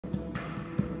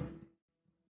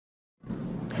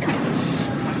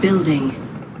Building.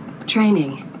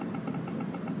 Training.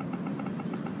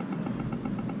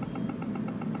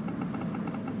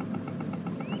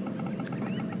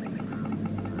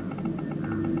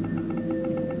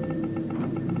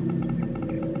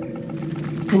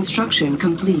 Construction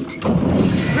complete.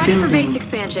 Ready for base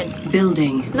expansion.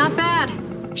 Building. Not bad.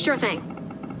 Sure thing.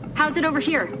 How's it over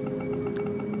here?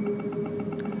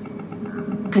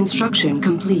 Construction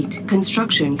complete.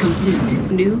 Construction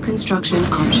complete. New construction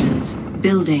options.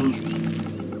 Building.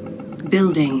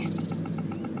 Building.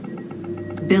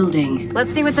 Building.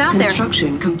 Let's see what's out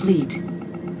Construction complete.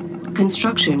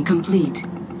 Construction complete.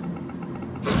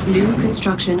 New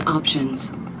construction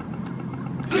options.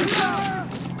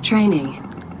 Training.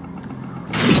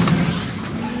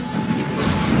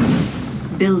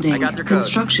 Building. I got their codes.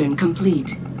 Construction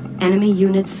complete. Enemy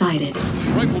units sighted.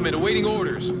 Riflemen awaiting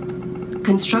orders.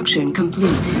 Construction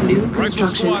complete. New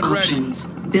construction squad ready. options.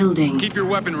 Building. Keep your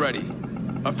weapon ready.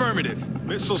 Affirmative.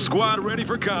 Missile squad ready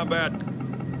for combat.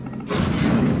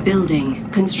 Building.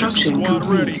 Construction Missile squad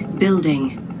complete. ready.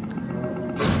 Building.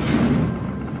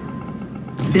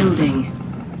 Building.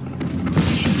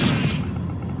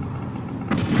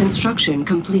 Construction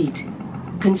complete.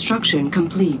 Construction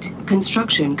complete.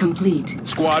 Construction complete.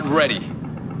 Squad ready.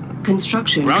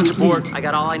 Construction Ground complete. support. I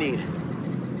got all I need.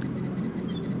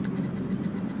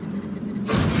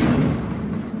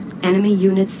 Enemy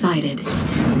units sighted.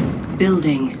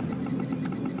 Building.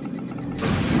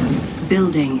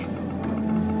 Building.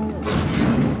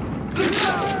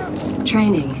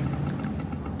 Training.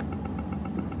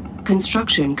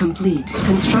 Construction complete.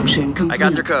 Construction complete. I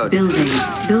got their codes. Building.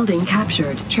 Building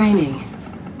captured. Training.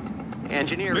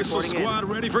 Engineer Missile reporting squad in.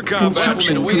 ready for combat.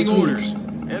 Construction Riflemen awaiting complete.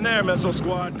 orders. In there, missile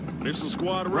squad. Missile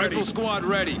squad ready. Rifle squad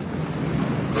ready.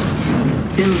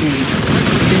 Building.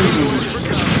 Orders for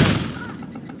combat.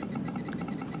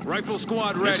 Rifle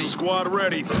squad ready. Missile squad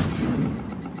ready.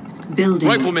 Building.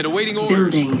 Riflemen awaiting orders.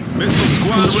 Building. Missile squad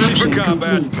ready Construction for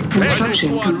combat. complete.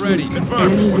 Construction Rifle squad ready. complete.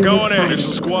 Confirmed. Enemy We're units going in. sighted.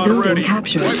 Missile squad Building ready.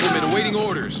 captured. Riflemen awaiting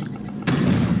orders.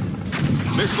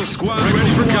 Missile squad ready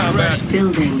for squad combat. ready.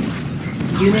 Building.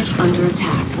 Unit under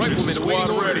attack. Riflemen Missile awaiting squad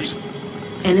orders. ready.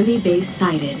 Enemy base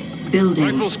sighted. Building.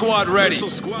 Rifle squad ready. Missile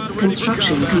squad ready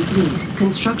Construction for combat. complete.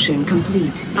 Construction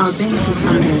complete. Our base is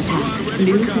under attack.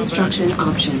 New construction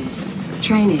options.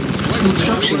 Training.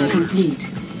 Construction complete.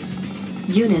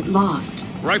 Unit lost.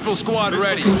 Rifle squad Missile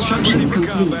ready. squad Construction ready for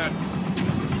complete. combat.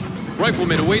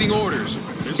 Riflemen awaiting orders.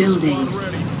 Missile Building. squad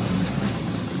ready.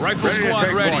 Rifle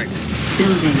squad ready.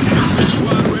 Building. Missile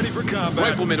squad ready for combat.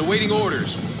 Riflemen awaiting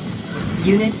orders.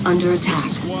 Unit under attack.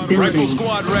 Rifle Building.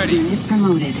 squad ready. Unit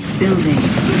promoted. Building.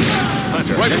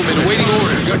 Riflemen awaiting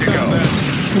orders. Good to go.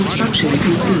 Construction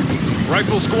complete.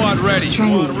 Rifle squad ready.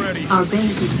 Training. Our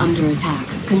base is under attack.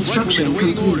 Construction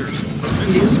Riflemen awaiting complete.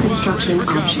 orders. New construction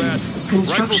options.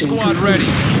 Construction Rifle squad complete.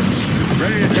 ready.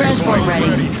 Ready to Transport deploy.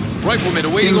 ready. Riflemen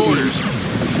awaiting Building. orders.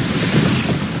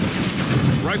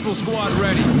 Rifle squad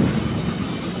ready.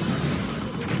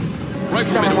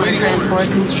 Riflemen awaiting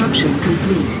orders. Construction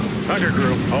complete. Hunter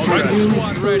group. All Titanium squad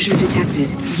exposure detected.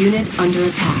 Unit under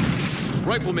attack.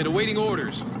 Riflemen awaiting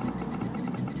orders.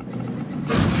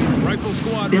 Rifle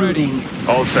squad Building. ready.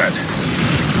 All set.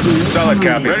 Unit Solid copy.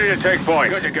 promoted. Ready to take point.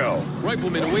 Good to go.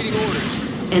 Riflemen awaiting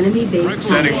orders. Enemy base Rifle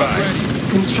Standing sighted. squad by.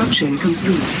 ready. Construction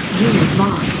complete. Unit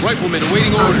lost. Riflemen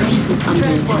awaiting Our orders. base is under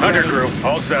attack. Hunter group.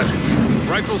 All set.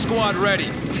 Rifle squad ready.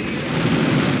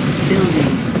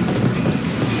 Building.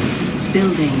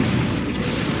 Building.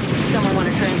 Someone want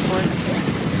to transport?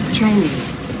 Training.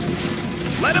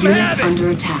 Let him Unit have it. under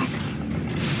attack.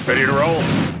 Ready to roll.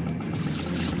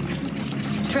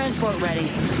 Transport ready.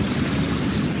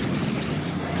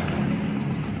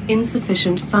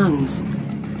 Insufficient funds.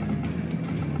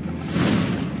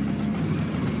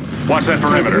 Watch that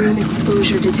perimeter. Tiberium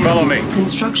exposure detected. Follow me.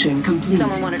 Construction complete.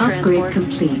 Someone want to Upgrade transport?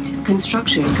 complete.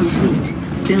 Construction complete.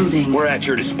 Building. We're at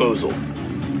your disposal.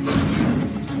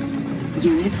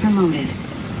 Unit promoted.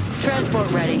 Transport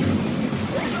ready.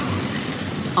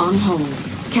 On hold.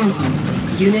 Cancelled.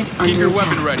 Unit Keep under your attack.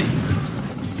 weapon ready.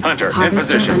 Hunter, in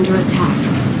Harvester position. under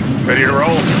attack. Ready to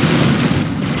roll.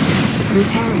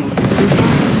 Repairing.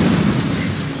 Repairing.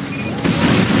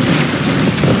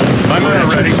 I'm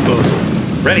at your disposal.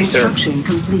 Ready, sir. Construction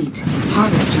complete.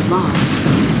 Harvester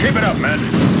lost. Keep it up, men.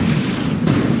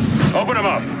 Open them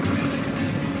up.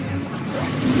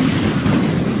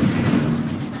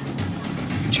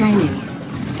 Training.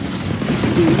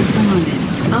 Unit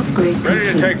promoted. Upgrade Ready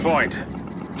to complete. take point.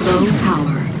 Low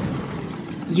power.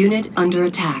 Unit under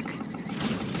attack.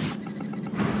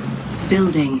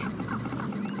 Building.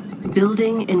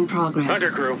 Building in progress. Hunter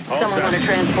crew, all Someone want to set.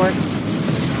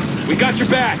 transport? We got your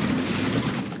back.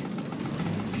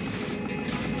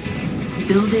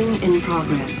 Building in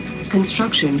progress.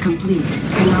 Construction complete.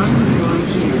 Cannot deploy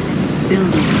here.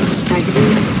 Building.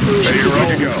 Tiberium exposure Ready to roll.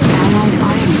 detected. Go. Allied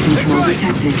ion control right.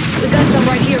 detected. We got some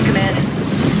right here,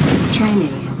 Command.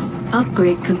 Training.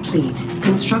 Upgrade complete.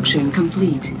 Construction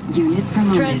complete. Unit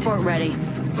promoted. Transport ready.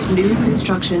 New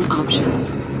construction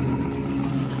options.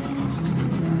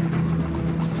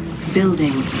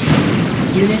 Building.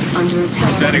 Unit under attack.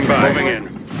 Standing by. Moving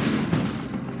in.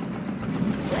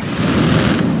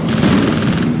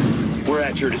 We're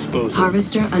at your disposal.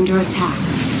 Harvester under attack.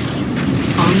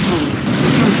 On hold.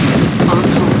 Cancel. On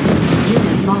hold.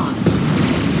 Unit lost.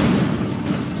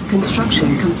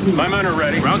 Construction complete. My men are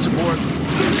ready. Ground support.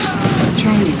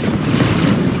 Training.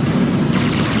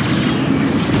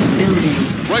 Building.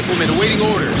 Riflemen awaiting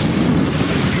orders.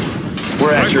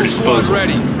 We're at your Rifle squad disposal.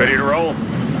 ready. Ready to roll.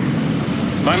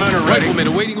 My men are ready. Riflemen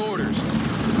awaiting orders.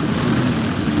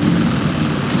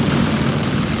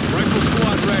 Rifle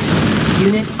squad ready.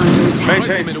 Unit under attack. Maintain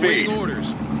Riflemen awaiting speed. orders.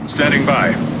 Standing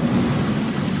by.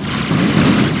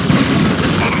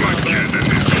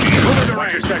 Moving to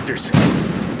range. Sectors.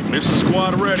 Missile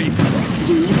squad ready.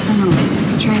 Unit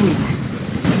promoted. Training.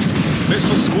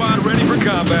 Missile squad ready for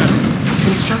combat.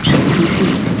 Construction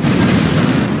complete.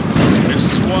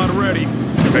 Missile squad ready.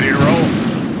 Ready to roll.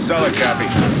 Solid copy.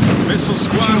 Missile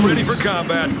squad ready for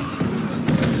combat.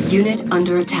 Unit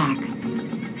under attack.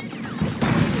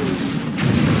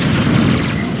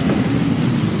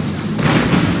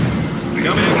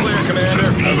 Coming in clear, Commander.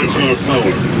 Overclock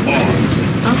power on.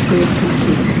 Upgrade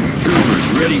complete. Troopers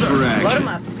ready for Load action. 'em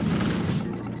up.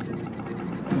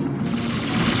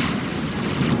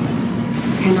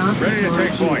 Cannot Ready to deploy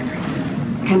take here. point.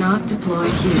 Cannot deploy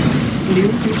here. New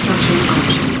construction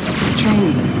options.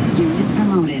 Training. Unit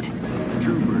promoted.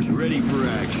 Troopers ready for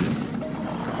action.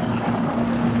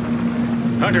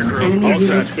 Hunter crew. Enemy All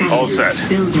unit set. sighted. All set.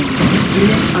 Building.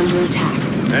 Unit under attack.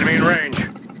 Enemy in range.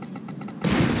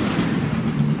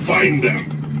 Find them.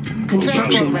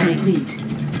 Construction Ready. complete.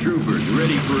 Troopers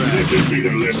ready for Let action. them be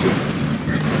the lesson.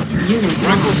 Unit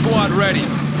Rifle lost. squad ready.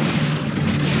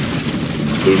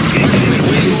 The Riflemen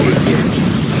awaiting people orders.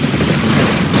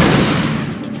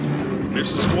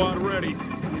 Missile squad ready.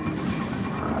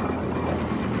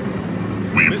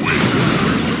 we Missile win. squad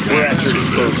ready for We're at combat. your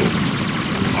disposal.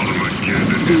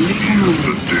 Armageddon is Unit here. promoted.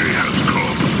 The day has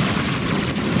come.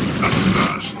 At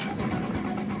last.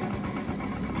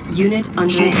 Unit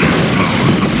under So many attack.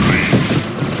 powers of flame.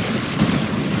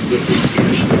 Let me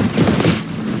finish them.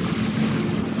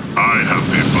 I have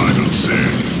the final say.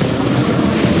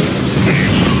 We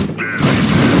will bury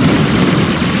them.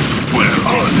 Where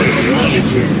are they?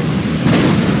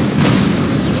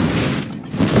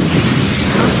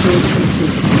 Upgrade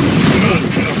complete. None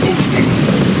can oppose me.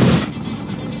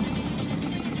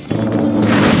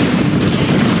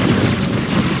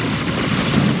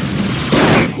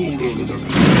 Hold on to them.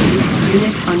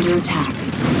 Unit under attack.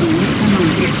 Unit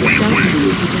promoted. Stealth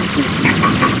unit detected.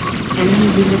 Enemy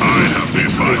unit I sighted. have the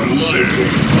final say.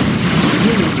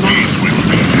 Unit These lost. will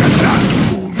be their last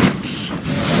moments.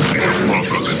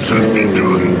 Apocalypse has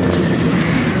begun.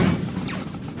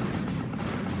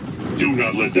 Do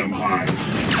not let them hide.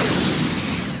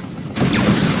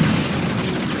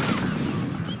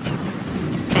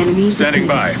 Enemy Standing defeated.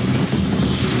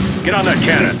 by. Get on that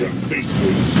cannon. Them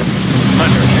faithful.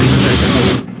 Hunter in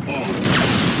position.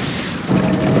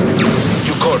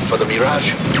 You called for the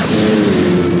Mirage?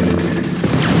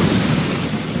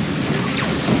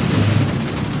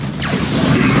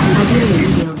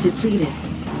 Tiberium field depleted.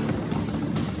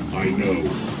 I know.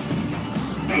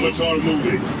 Alatar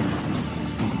moving.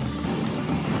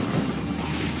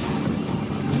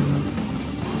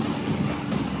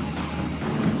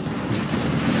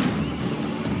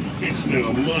 It's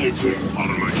now my turn.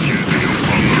 Armageddon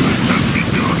apocalypse has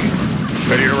begun.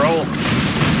 Ready to roll.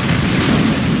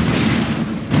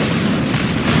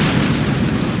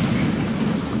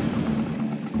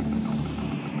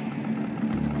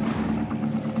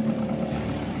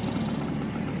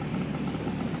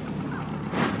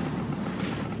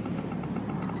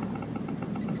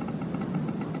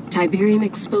 Tiberium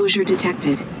exposure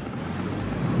detected.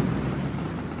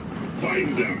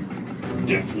 Find them.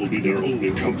 Death will be their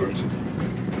only comfort.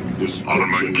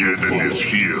 Armageddon is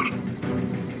here.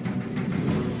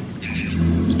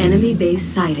 Enemy base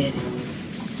sighted.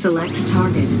 Select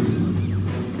target.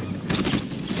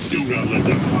 Do not let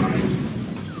them hide.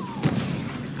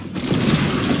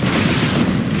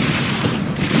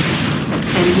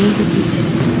 Enemy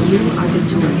defeated. You are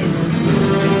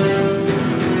victorious.